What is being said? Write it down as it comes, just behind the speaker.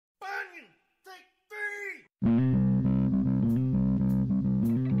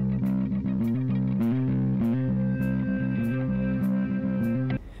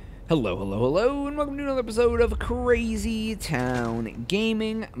Hello, hello, hello, and welcome to another episode of Crazy Town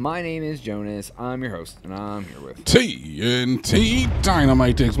Gaming. My name is Jonas. I'm your host, and I'm here with TNT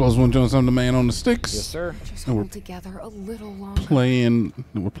Dynamite, the explosive one, Jonas. I'm the man on the sticks. Yes, sir. Just hold together a little longer.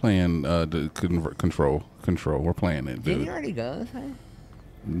 We're playing the control. We're playing it, dude. Did you already go?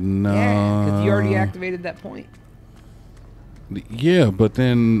 No. Yeah, because you already activated that point. Yeah, but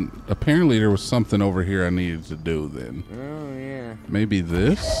then apparently there was something over here I needed to do then. Oh, yeah. Maybe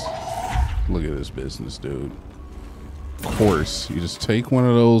this? Look at this business, dude. Of course, you just take one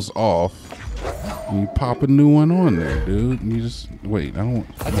of those off and you pop a new one on there, dude. And you just, wait, I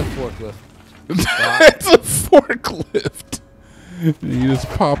don't. That's a forklift. It's a forklift. You just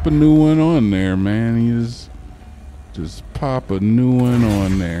pop a new one on there, man. You just pop a new one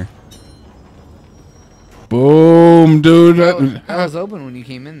on there. Boom, dude. That was open when you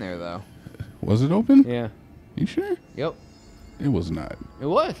came in there, though. Was it open? Yeah. You sure? Yep. It was not. It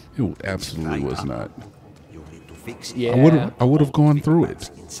was. It absolutely was not. You need to fix it. Yeah. I would have gone through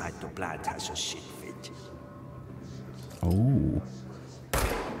it. Inside the blood has a shit fit. Oh.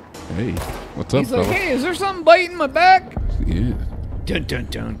 Hey, what's up, He's like, fella? hey, is there something biting my back? Yeah. Dun, dun,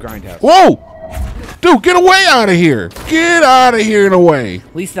 dun. Grindhouse. Whoa! Dude, get away out of here! Get out of here and away!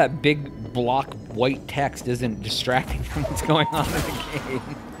 At least that big block white text isn't distracting from what's going on in the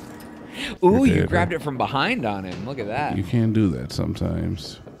game. Ooh, you grabbed it from behind on him. Look at that. You can't do that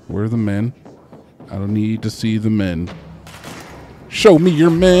sometimes. We're the men. I don't need to see the men. Show me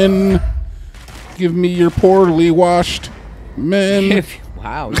your men. Give me your poorly washed men.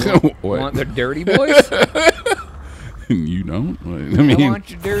 Wow. You want the dirty boys? You don't? I mean, I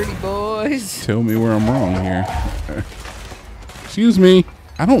want your dirty boys. tell me where I'm wrong here. Excuse me.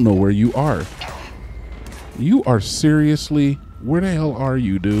 I don't know where you are. You are seriously... Where the hell are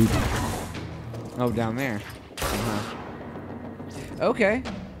you, dude? Oh, down there. Okay.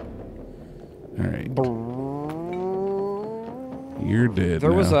 All right. You're dead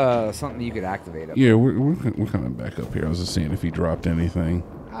There now. was something you could activate up. Yeah, we're coming back up here. I was just seeing if he dropped anything.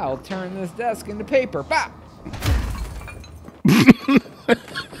 I'll turn this desk into paper. Bop!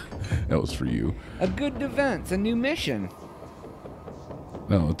 That was for you. A good defense. A new mission.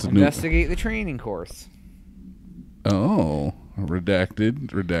 No, it's a Investigate the training course. Oh,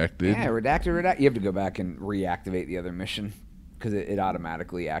 redacted. Yeah, redacted. You have to go back and reactivate the other mission because it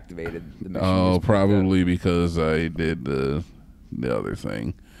automatically activated the mission. Oh, probably because I did the other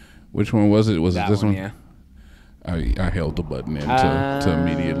thing. Which one was it? Was it this one? Yeah. I held the button in to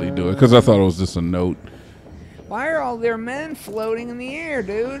immediately do it because I thought it was just a note. Why are all their men floating in the air,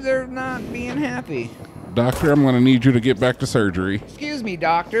 dude? They're not being happy. Doctor, I'm going to need you to get back to surgery. Excuse me,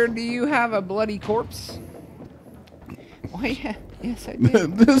 doctor. Do you have a bloody corpse? Why, yeah. Yes, I do.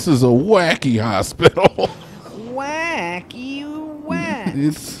 This is a wacky hospital. Wacky whack.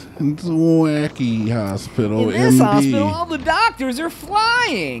 It's a wacky hospital. In this MD. hospital, all the doctors are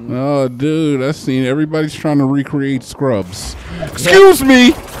flying. Oh, dude, I've seen everybody's trying to recreate Scrubs. Excuse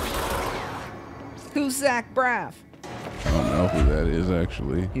me. Who's Zach Braff? I don't know who that is,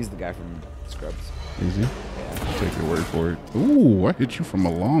 actually. He's the guy from Scrubs. Is he? I'll take your word for it. Ooh, I hit you from a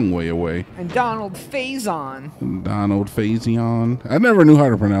long way away. And Donald Faison. Donald Faison. I never knew how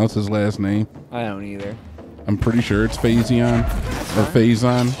to pronounce his last name. I don't either. I'm pretty sure it's Faison. Or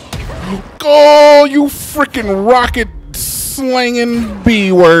Faison. Oh, you freaking rocket slanging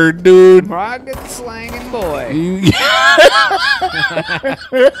B word, dude. Rocket slanging boy.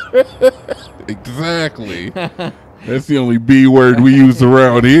 Exactly. That's the only B word we use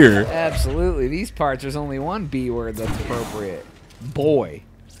around here. Absolutely. These parts, there's only one B word that's appropriate. Boy.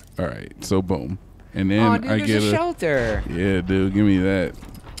 All right, so boom. And then Oh, dude, I there's get a shelter. Yeah, dude, give me that.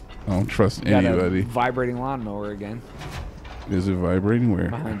 I don't trust Got anybody. a vibrating lawnmower again. Is it vibrating? Where?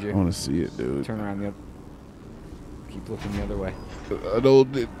 Behind you. I want to see it, dude. Turn around the other. Keep looking the other way. I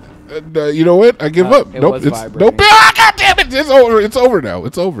don't. You know what? I give up. It Nope. was It's vibrating. nope. Ah, God damn it! It's over. It's over now.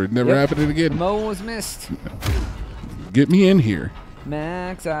 It's over. It never happened The again. mow was missed. Get me in here.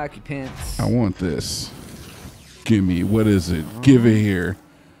 Max occupants. I want this. Give me. What is it? Give it here.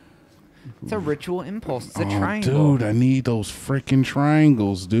 It's a ritual impulse. It's a Oh, triangle. dude, I need those freaking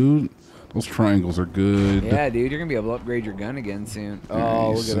triangles, dude. Those triangles are good. Yeah, dude, you're gonna be able to upgrade your gun again soon. Oh,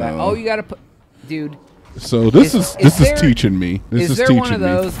 Alright, look at that. so- Oh, you gotta put, dude. So this is there- teaching me. This Is is there teaching one of me.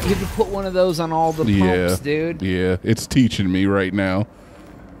 those? You have to put one of those on all the pumps, dude. Yeah, it's teaching me right now.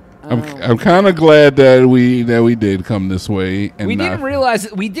 Oh. I'm kind of glad that we did come this way and We not, didn't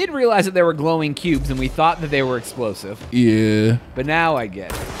realize we did realize that they were glowing cubes, and we thought that they were explosive. Yeah, But now I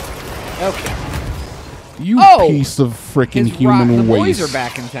get it. Okay. you Oh! piece of freaking The human boys waste. are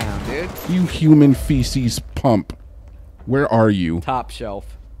back in town, dude. You human feces pump. Where are you? Top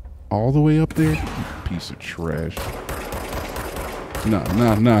shelf. all the way up there? You piece of trash. Nah.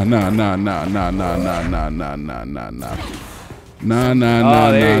 Nah. None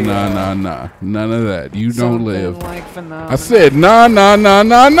of that. You don't live. Like I said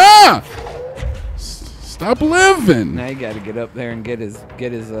nah. Stop living. Now you got to get up there and get his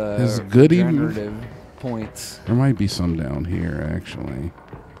goodie regenerative points. There might be some down here actually.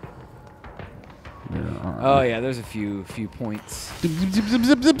 There are. Oh yeah, there's a few points.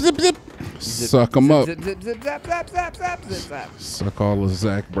 Zip. Suck them up. Zip, zap. Suck all the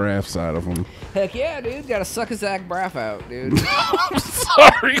Zach Braffs out of them. Heck yeah, dude. Gotta suck a Zach Braff out, dude. I'm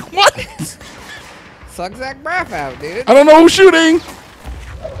sorry, what? Suck Zach Braff out, dude. I don't know who's shooting.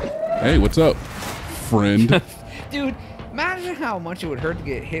 Hey, what's up, friend? Dude, imagine how much it would hurt to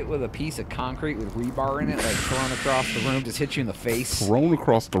get hit with a piece of concrete with rebar in it, like thrown across the room, just hit you in the face. Thrown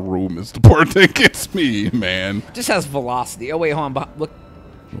across the room is the part that gets me, man. Just has velocity. Oh, wait, hold on. Look.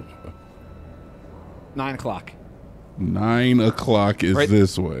 9 o'clock. 9 o'clock is right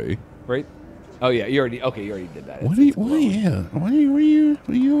this way. Right? Oh, yeah. You already did that. What are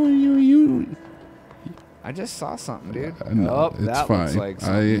you? I just saw something, dude. No, it's that fine. looks like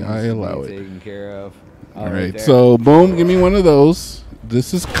I allow it. Taken care of. All right, so boom, give me one of those.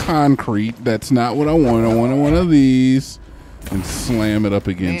 This is concrete. That's not what I want. I want one of these and slam it up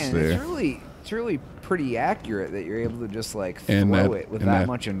against there. It's really pretty accurate that you're able to just like And throw it with that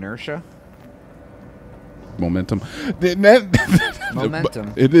much inertia. Momentum.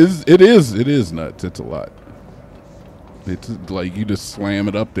 Momentum. It is nuts. It's a lot. It's like you just slam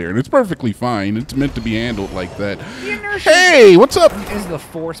it up there, and it's perfectly fine. It's meant to be handled like that. The inertia Hey, what's up? is the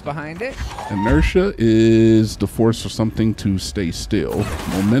force behind it. Inertia is the force for something to stay still.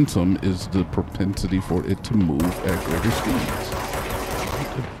 Momentum is the propensity for it to move at greater speeds.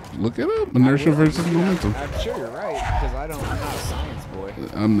 Look it up. Inertia versus momentum. I'm sure you're right, because I'm not a science boy.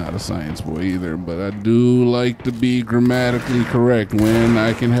 I'm not a science boy either, but I do like to be grammatically correct when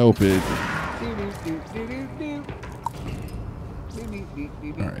I can help it.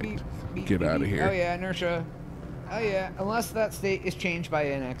 All right, get out of here. Oh yeah, inertia. Oh yeah, unless that state is changed by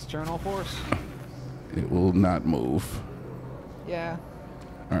an external force. It will not move. Yeah.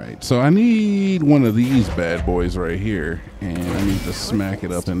 All right, so I need one of these bad boys right here, and I need to smack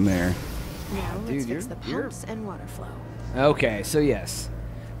it up in there. Now let's Dude, fix the pumps and water flow. Okay, so yes,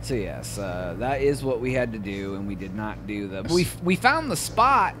 that is what we had to do, and we did not do the. We found the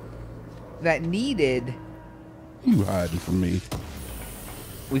spot that needed. You hiding from me?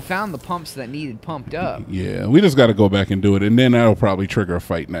 We found the pumps that needed pumped up. Yeah, we just got to go back and do it, and then that'll probably trigger a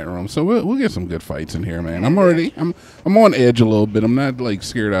fight in that room. So we'll get some good fights in here, man. I'm on edge a little bit. I'm not like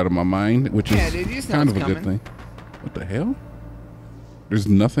scared out of my mind, which is kind of a good thing. What the hell? There's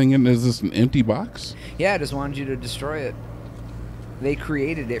nothing in. Is this an empty box? Yeah, I just wanted you to destroy it. They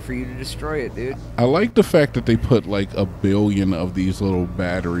created it for you to destroy it, dude. I like the fact that they put like 1 billion of these little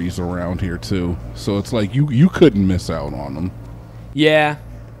batteries around here too. So it's like you couldn't miss out on them. Yeah.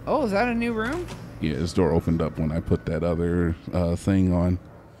 Oh, is that a new room? Yeah, this door opened up when I put that other thing on.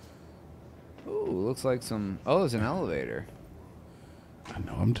 Ooh, looks like some. Oh, there's an elevator. I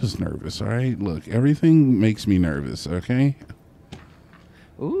know, I'm just nervous, all right? Look, everything makes me nervous, okay?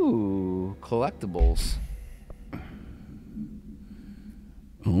 Ooh, collectibles.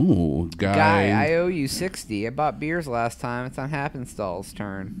 Ooh, Guy, I owe you 60. I bought beers last time. It's on Happenstall's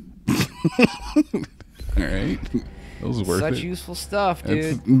turn. All right. That was worth it. Such useful stuff,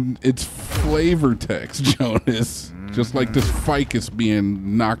 dude. It's flavor text, Jonas. Just like this ficus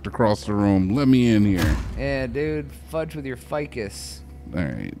being knocked across the room. Let me in here. Yeah, dude. Fudge with your ficus. All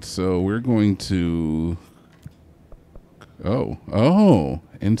right. So we're going to... Oh.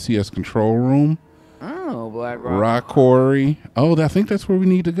 NCS control room. Oh, Black Rock. Rock quarry. Oh, I think that's where we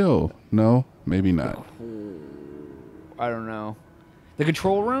need to go. No, maybe not. I don't know. The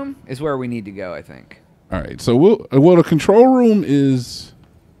control room is where we need to go, I think. All right, so the control room is.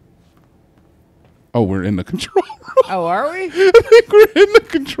 Oh, we're in the control room. Oh, are we? I think we're in the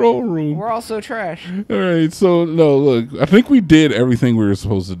control room. We're also trash. All right, so no, look, I think we did everything we were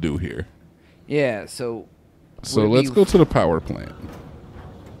supposed to do here. Yeah, so. So let's go to the power plant.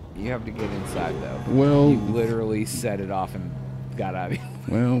 You have to get inside though. Well, you literally set it off and got out of here.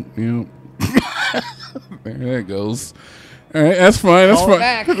 Well, there that goes. All right, that's fine. That's call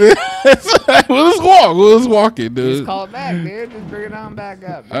fine. It back. We'll just walk. We'll just walk it, dude. Just call it back, dude. Just bring it on back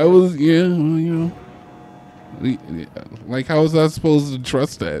up. Dude. I was, like, how was I supposed to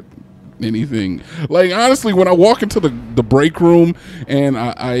trust that? Anything? Like, honestly, when I walk into the break room and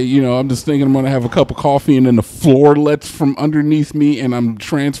I'm just thinking I'm gonna have a cup of coffee and then the floor lets from underneath me and I'm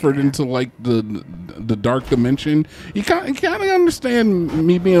transferred into like the the dark dimension, you kind of understand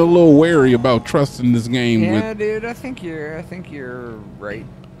me being a little wary about trusting this game. Yeah, dude, I think you're right.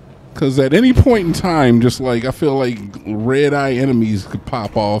 Because at any point in time, just like I feel like red eye enemies could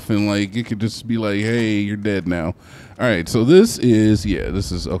pop off and like it could just be like, hey, you're dead now. All right, so this is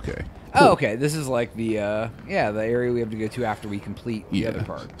okay. Cool. Oh, okay. This is like the the area we have to go to after we complete the other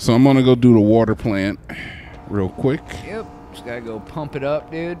part. So I'm gonna go do the water plant real quick. Yep. Just gotta go pump it up,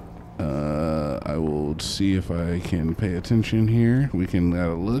 dude. I will see if I can pay attention here. We can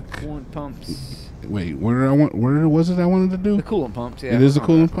look. Coolant pumps. Wait, where was it I wanted to do? The coolant pumps, yeah. It is the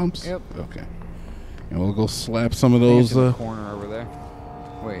coolant pumps? Yep. Okay. And we'll go slap some of those. In the corner over there.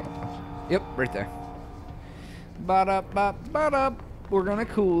 Wait. Yep, right there. Ba-da-ba, ba-da. We're gonna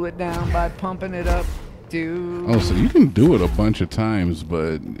cool it down by pumping it up, dude. Oh, so you can do it a bunch of times,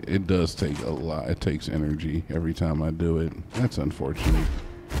 but it does take a lot. It takes energy every time I do it. That's unfortunate.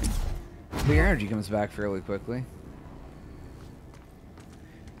 But your energy comes back fairly quickly.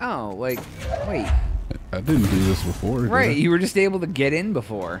 Oh, like, wait. I didn't do this before. Right, you were just able to get in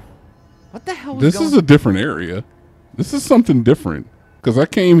before. What the hell was This is a different area. This is something different. Because I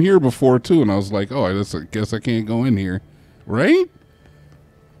came here before, too, and I was like, oh, I guess I can't go in here. Right?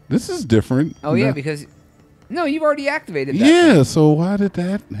 This is different. Oh, yeah, because... No, you've already activated that. Yeah, thing. so why did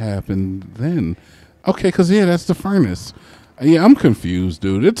that happen then? Okay, because, yeah, that's the furnace. Yeah, I'm confused,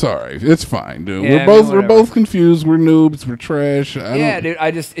 dude. It's all right. It's fine, dude. Yeah, we're both confused. We're noobs. We're trash. Yeah, dude.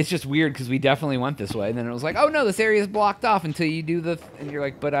 It's just weird because we definitely went this way, and then it was like, oh no, this area is blocked off until you do and you're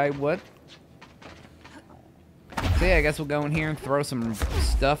like, but what? So yeah, I guess we'll go in here and throw some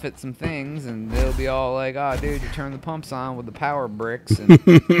stuff at some things, and they'll be all like, oh, dude, you turn the pumps on with the power bricks, and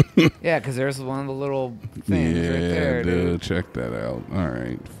yeah, because there's one of the little things right there, dude. Check that out. All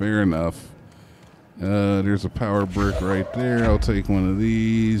right, fair enough. There's a power brick right there. I'll take one of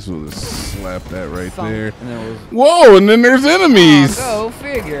these. We'll just slap that right there. And whoa, and then there's enemies. Oh, go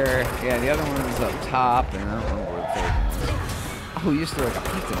figure. Yeah, the other one is up top, and I don't know where the third one is. Oh, you just threw like a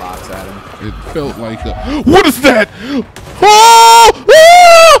pizza box at him. It felt like a... What is that? Oh!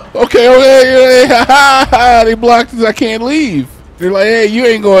 Oh! Okay. They blocked us. I can't leave. They're like, hey, you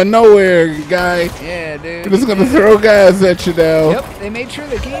ain't going nowhere, guy. Yeah, dude. We're just going to throw guys at you now. Yep, they made sure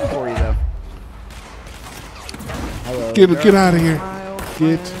they came for you, though. Hello, get out of here.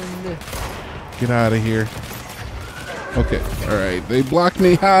 Get out of here. Okay, all right. They blocked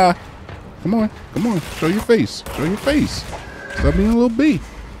me. Ha! Come on. Show your face. Stop being a little bee.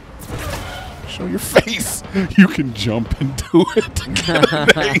 Show your face. You can jump and do it at an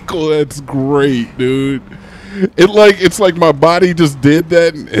angle. That's great, dude. It's like my body just did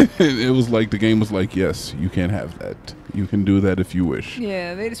that, and it was like the game was like, yes, you can have that. You can do that if you wish.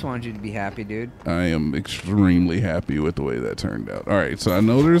 Yeah, they just wanted you to be happy, dude. I am extremely happy with the way that turned out. All right, so I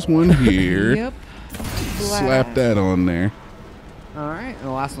know there's one here. Yep. Slap that on there. All right, and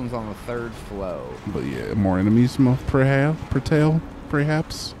the last one's on the third flow. But yeah, more enemies,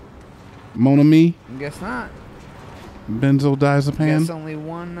 perhaps. Mon ami. Guess not. Benzodiazepam. Guess only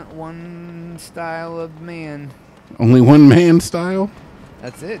one style of man. Only one man style.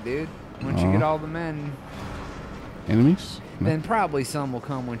 That's it, dude. Once you get all the men. Enemies. No. Then probably some will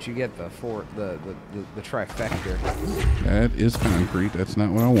come once you get the trifecta. That is concrete. That's not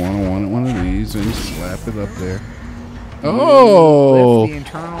what I want. I wanted one of these and slap it up there. Oh! Lift the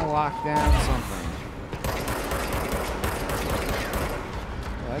internal lockdown something.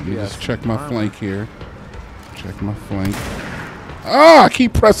 You just check my flank here. Check my flank. Ah! I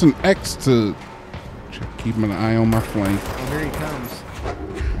keep pressing X to keep an eye on my flank. Oh, here he comes.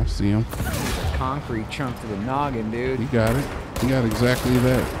 I see him. A concrete chunk to the noggin, dude. He got it. He got exactly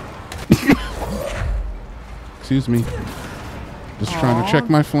that. Excuse me. Just trying to check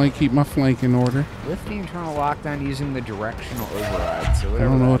my flank, keep my flank in order. Lift the internal lockdown using the directional override. So I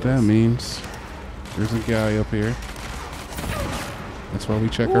don't know what that means. There's a guy up here. That's why we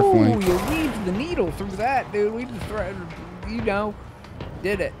check our flank. You weaved the needle through that, dude. We just,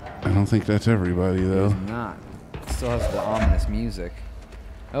 did it. I don't think that's everybody, though. It's not. It still has the ominous music.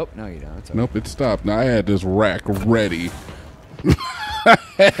 Oh, no, you don't. It's okay. Nope, it stopped. Now I had this rack ready.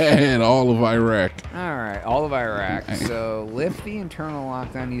 And all of Iraq. All right, all of Iraq. So lift the internal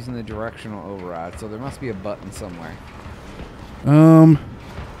lockdown using the directional override. So there must be a button somewhere. Oh.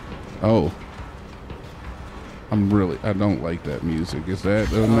 I don't like that music. Is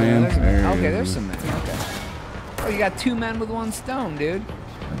that a man? There's some men. Okay. Oh, you got 2 men with 1 stone, dude.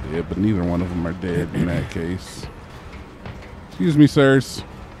 I did, but neither one of them are dead in that case. Excuse me, sirs.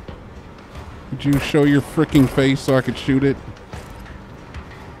 Could you show your freaking face so I could shoot it?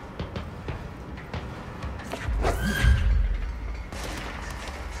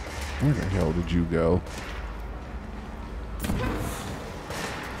 Where the hell did you go?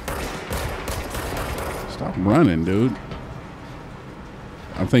 Stop running, dude.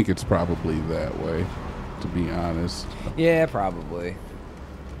 I think it's probably that way, to be honest. Yeah, probably.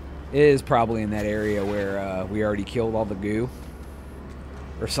 It is probably in that area where we already killed all the goo.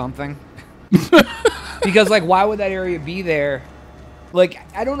 Or something. Because, like, why would that area be there? Like,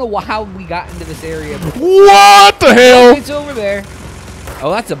 I don't know how we got into this area. What the hell? It's over there.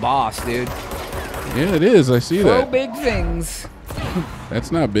 Oh, that's a boss, dude. Yeah, it is. I see Throw that. big things.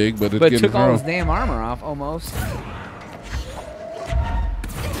 That's not big, but it's But it getting took all thrown. his damn armor off, almost.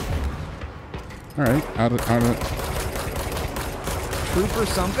 All right, out of Troop or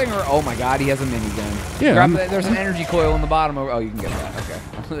something, or oh my god, he has a minigun. Yeah, Grab there's an energy coil in the bottom. Oh, you can get that. Okay.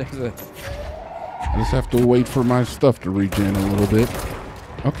 There's a, I just have to wait for my stuff to regen a little bit.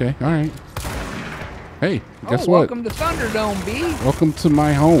 Okay, all right. Hey, guess what? Welcome to Thunderdome, B. Welcome to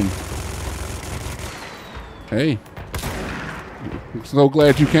my home. Hey, I'm so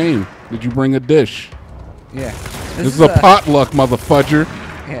glad you came. Did you bring a dish? Yeah. This is a potluck, motherfudger.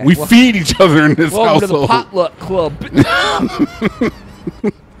 Yeah, We feed each other in this welcome household. to the potluck club.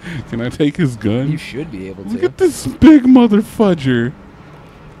 Can I take his gun? You should be able to. Look at this big motherfudger.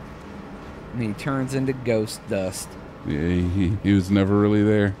 And he turns into ghost dust. Yeah, he was never really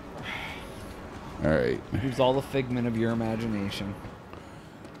there. All right. It was all the figment of your imagination.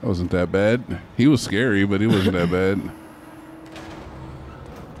 That wasn't that bad. He was scary, but he wasn't that bad.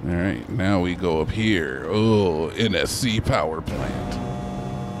 All right, now we go up here. Oh, NSC power plant.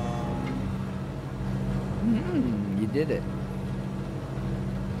 You did it.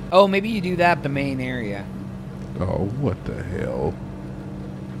 Oh, maybe you do that the main area. Oh, what the hell?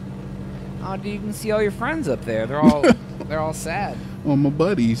 Oh, dude, you can see all your friends up there. They're all sad. Oh, my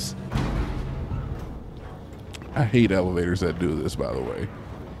buddies. I hate elevators that do this, by the way.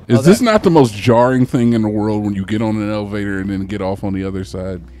 Is this not the most jarring thing in the world when you get on an elevator and then get off on the other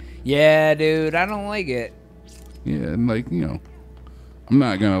side? Yeah, dude, I don't like it. Yeah, and like, you know, I'm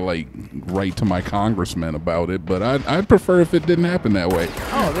not going to like write to my congressman about it, but I'd prefer if it didn't happen that way.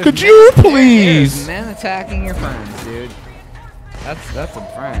 Oh, Could you there's please? men attacking your friends, dude. That's a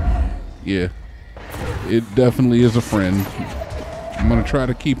friend. Yeah, it definitely is a friend. I'm going to try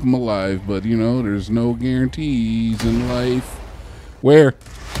to keep him alive, but, you know, there's no guarantees in life. Where?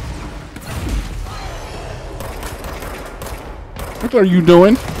 What are you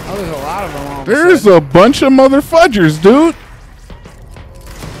doing? Oh, there's a lot of them. All There's a bunch of motherfudgers, dude.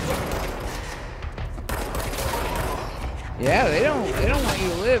 Yeah, they don't want you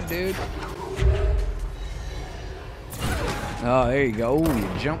to live, dude. Oh, there you go. Ooh, you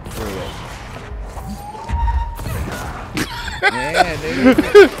jump through it. Yeah, dude.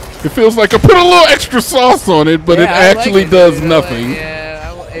 It feels like I put a little extra sauce on it, but Yeah, it I like actually it, does dude. nothing.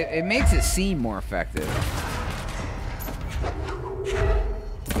 Yeah, it makes it seem more effective.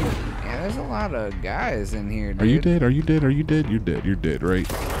 Yeah, there's a lot of guys in here, dude. Are you dead? Are you dead? Are you dead? You're dead. You're dead, right?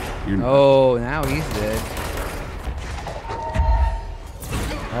 You're not. Oh, now he's dead.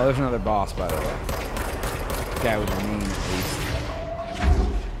 Oh, there's another boss, by the way. Guy with a name, at least.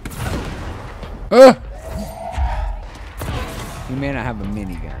 Ah! He may not have a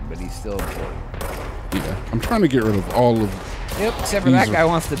minigun, but he's still important. Yeah, I'm trying to get rid of all of... Yep, except for that guy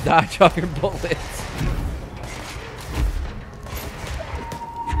wants to dodge all your bullets.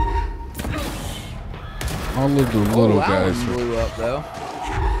 All of the little that guys. one blew up, though.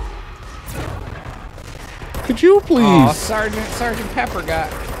 Could you please? Oh, Sergeant Pepper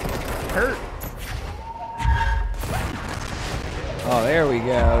got hurt. Oh, there we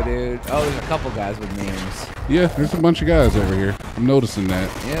go, dude. Oh, there's a couple guys with names. Yeah, there's a bunch of guys over here. I'm noticing that.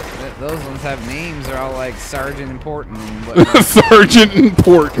 Yep, those ones have names. They're all like Sergeant Important and whatnot. Sergeant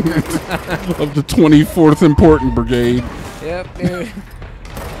Important of the 24th Important Brigade. Yep, dude.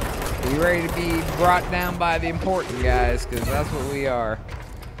 Be ready to be brought down by the important guys, because that's what we are.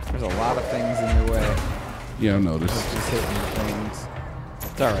 There's a lot of things in your way. Yeah, I noticed. Just hitting things.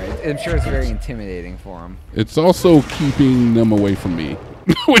 It's alright. I'm sure it's very intimidating for them. It's also keeping them away from me,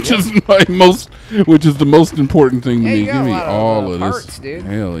 which is the most important thing to Yeah, me. you got Give a me lot of, all of parts, this. dude.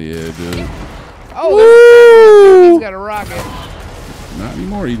 Hell yeah, dude. Oh, he's got a rocket. Not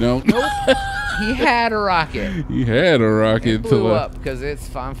anymore, you don't. Nope. He had a rocket. He had a rocket It blew up because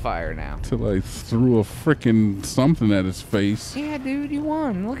it's on fire now. till I threw a freaking something at his face. Yeah, dude, you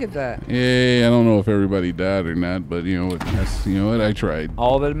won. Look at that. Yeah, I don't know if everybody died or not, but you know what? You know what? I tried.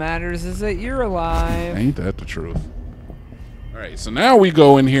 All that matters is that you're alive. Ain't that the truth? All right, so now we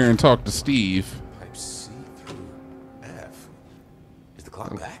go in here and talk to Steve. Type C through F. Is the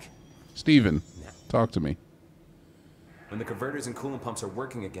clock back? Steven, talk to me. When the converters and coolant pumps are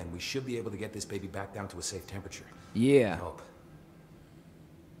working again, we should be able to get this baby back down to a safe temperature. I Yeah. hope.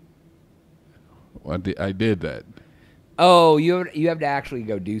 Well, I did that. Oh, you have to actually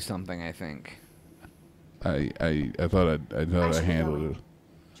go do something, I think. I thought I handled it.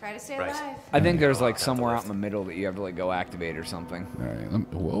 Try to stay Right. alive. I think there's like somewhere out in the middle that you have to like go activate or something. All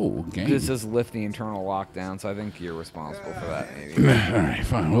right. Whoa, game. This says lift the internal lockdown, so I think you're responsible for that, maybe. All right,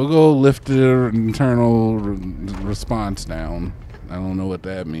 fine. We'll go lift the internal response down. I don't know what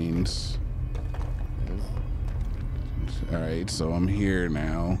that means. All right, so I'm here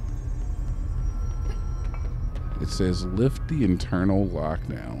now. It says lift the internal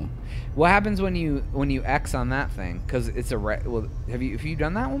lockdown. What happens when you X on that thing? Because it's a well, have you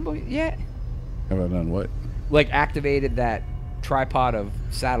done that one yet? Have I done what? Like activated that tripod of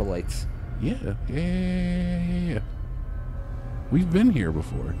satellites. Yeah. We've been here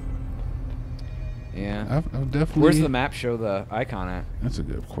before. Yeah. I've definitely. Where's the map show the icon at? That's a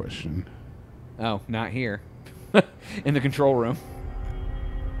good question. Oh, not here. In the control room.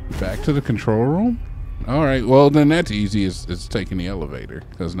 Back to the control room? All right, well, then that's easy. It's taking the elevator,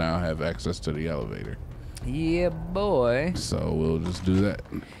 because now I have access to the elevator. Yeah, boy. So we'll just do that.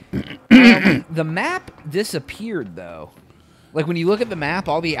 The map disappeared, though. Like, when you look at the map,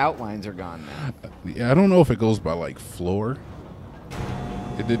 all the outlines are gone now. Yeah, I don't know if it goes by, like, floor.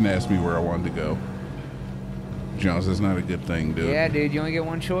 It didn't ask me where I wanted to go. Jones, that's not a good thing, dude. Yeah, dude, you only get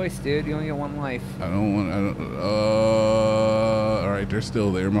one choice, dude. You only get one life. All right, they're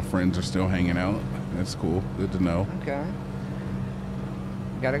still there. My friends are still hanging out. That's cool. Good to know. Okay.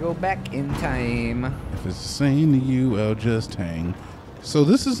 Gotta go back in time. If it's the same to you, I'll just hang. So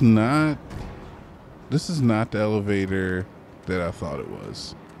this is not the elevator that I thought it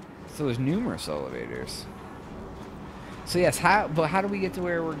was. So there's numerous elevators. So yes, how do we get to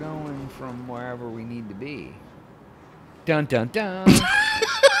where we're going from wherever we need to be? Dun dun dun.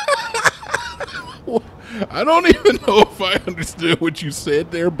 I don't even know if I understood what you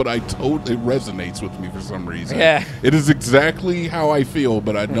said there, but it resonates with me for some reason. Yeah. It is exactly how I feel,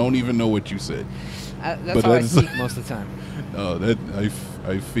 but I don't even know what you said. That's how I speak most of the time. Oh, that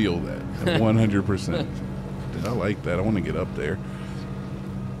I feel that 100%. I like that. I want to get up there.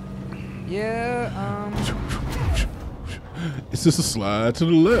 Yeah. It's just a slide to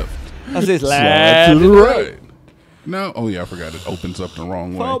the left. I say Slide to the right. No. Oh yeah, I forgot it opens up the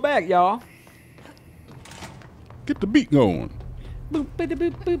wrong way. Fall back, y'all. Get the beat going. Boop, boop,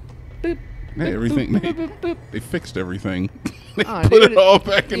 boop, boop, boop. Hey, everything they fixed everything. They Oh, put dude, it all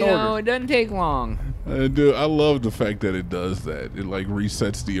back in you know, order. it doesn't take long. Dude, I love the fact that it does that. It like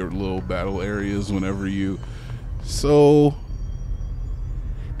resets the little battle areas whenever you. So,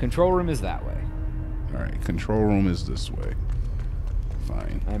 Control room is that way. all right, control room is this way.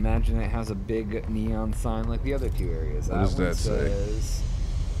 Fine. I imagine it has a big neon sign like the other two areas. What does one that say? says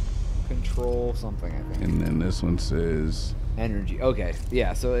control something, I think. And then this one says, Energy. Okay.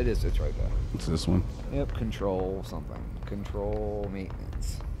 Yeah, so it is. It's right there. what's this one? Yep. Control something. Control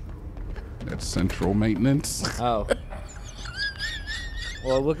maintenance. That's central maintenance. Oh.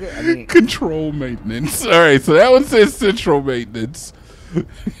 Well, look at. I mean, Control maintenance. All right, so that one says central maintenance.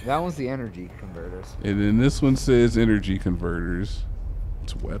 that one's the energy converters. And then this one says energy converters.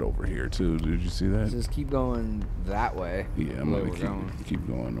 It's wet over here too. Did you see that? Just keep going that way. Yeah, I'm the way gonna we're going. keep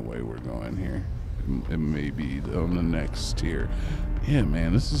going the way we're going here. It may be on the next tier. Yeah,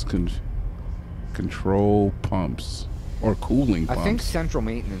 man, this is control pumps or cooling I pumps. think central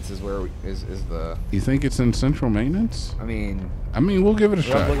maintenance is where is the. You think it's in central maintenance? I mean, We'll give it a we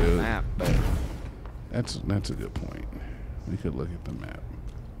have shot, to look at the dude. map, but That's a good point. We could look at the map.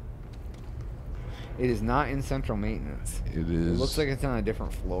 it is not in central maintenance. It It is. looks like it's on a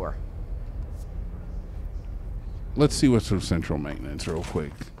different floor. Let's see what's from central maintenance real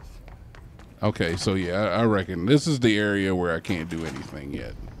quick. Okay, so yeah, I reckon this is the area where I can't do anything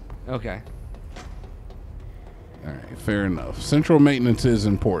yet. Okay. All right, fair enough. Central maintenance is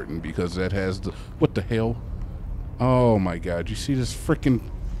important because that has the. What the hell? Oh my God! You see this freaking.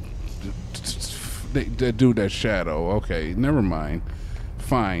 That dude, that shadow. Okay, never mind.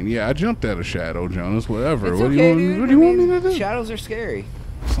 Fine. Yeah, I jumped out of shadow, Jonas. Whatever. It's What okay, do you want? dude. What do you I want me mean, to do? Shadows are scary.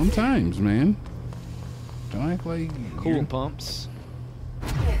 Sometimes, man. Don't act like. Coolant pumps.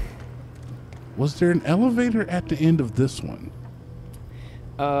 Was there an elevator at the end of this one?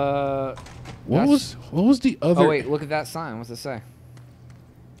 What was the other? Oh wait, look at that sign. What's it say?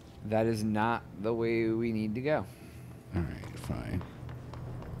 That is not the way we need to go. All right, fine.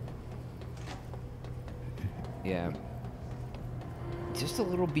 Yeah. just a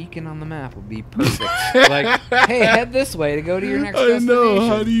little beacon on the map would be perfect. Like, hey, head this way to go to your next I destination. know.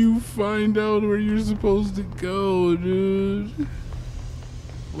 How do you find out where you're supposed to go, dude?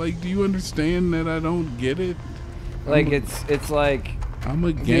 Like, do you understand that I don't get it? Like, it's like... I'm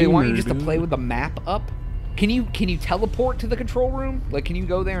a gamer, Do they want you just to dude. play with the map up? Can you teleport to the control room? Like, can you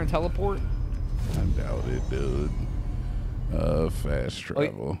go there and teleport? I doubt it, dude. Fast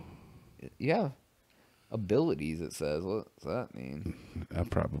travel. Yeah. Abilities, it says. What does that mean? I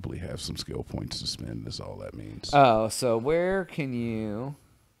probably have some skill points to spend, is all that means. Oh, so where can you...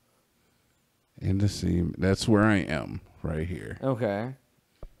 And to see, that's where I am, right here. Okay.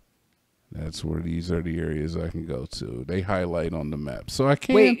 That's where these are the areas I can go to. They highlight on the map. So I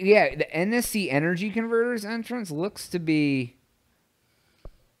can't... Wait, yeah, the NSC Energy Converters entrance looks to be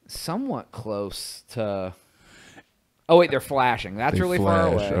somewhat close to... Oh, wait, they're flashing. That's They really flash.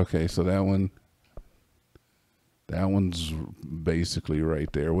 far away. Okay, so that one's basically right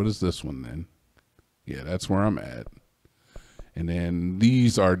there. What is this one then? Yeah, that's where I'm at. And then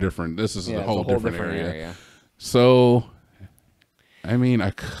these are different. This is a whole different area. So, I mean,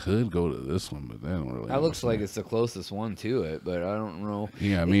 I could go to this one, but that don't really. That looks like it's the closest one to it, but I don't know.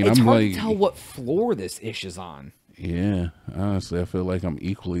 Yeah, I mean, it's I'm hard like, to tell what floor this ish is on. Yeah, honestly, I feel like I'm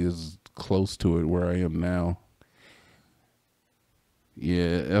equally as close to it where I am now.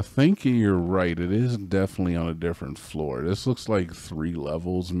 Yeah, I think you're right. It is definitely on a different floor. This looks like 3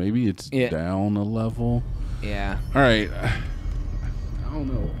 levels. Maybe it's down a level. Yeah. All right. I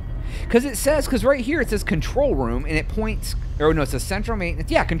don't know. Because right here it says control room, and it points, or no, it says central maintenance.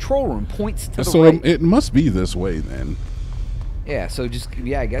 Yeah, control room points to the So right. it must be this way then. Yeah, so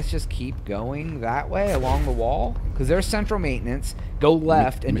I guess just keep going that way along the wall. Because there's central maintenance. Go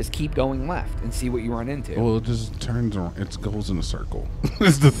left and just keep going left and see what you run into. Well, it just turns around. It goes in a circle.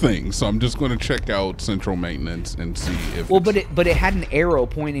 Is the thing. So I'm just going to check out central maintenance and see if. Well, but it had an arrow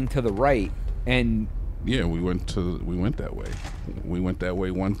pointing to the right, and. Yeah, we went that way. We went that way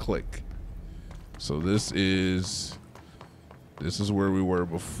 1 click. So this is where we were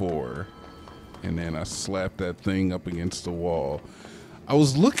before. And then I slapped that thing up against the wall. I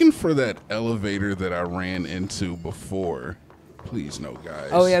was looking for that elevator that I ran into before. Please, no, guys.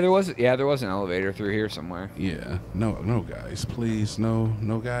 Oh yeah, there was an elevator through here somewhere. Yeah, no, guys, please, no,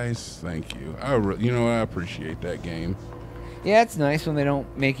 guys. Thank you. I appreciate that game. Yeah, it's nice when they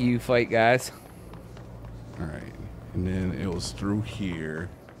don't make you fight guys. All right, and then it was through here,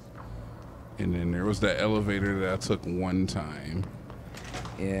 and then there was that elevator that I took one time.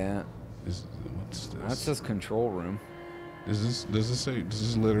 Yeah. What's this? That says control room. Does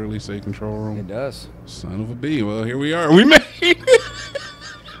this literally say control room? It does. Son of a bee. Well, here we are. We made it.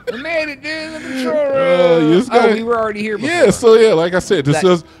 We made it, dude. The control room. We were already here before. Yeah, so yeah, like I said, this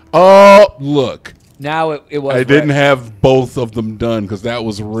says, look. Now it was. I didn't have both of them done because that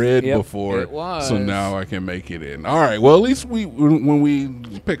was red before. It was. So now I can make it in. All right. Well, at least when we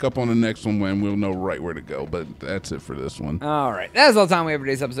pick up on the next one, we'll know right where to go. But that's it for this one. All right. That's all the time we have for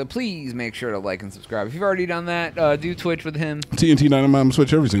today's episode. Please make sure to like and subscribe. If you've already done that, do Twitch with him. TNT Dinomight on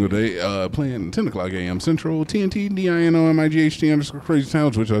Switch every single day. Playing 10 o'clock a.m. Central. TNT DINOMIGHT _Crazy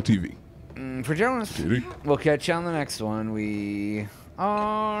Town Twitch.tv. For Jonas, we'll catch you on the next one. We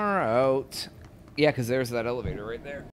are out. Yeah, because there's that elevator right there.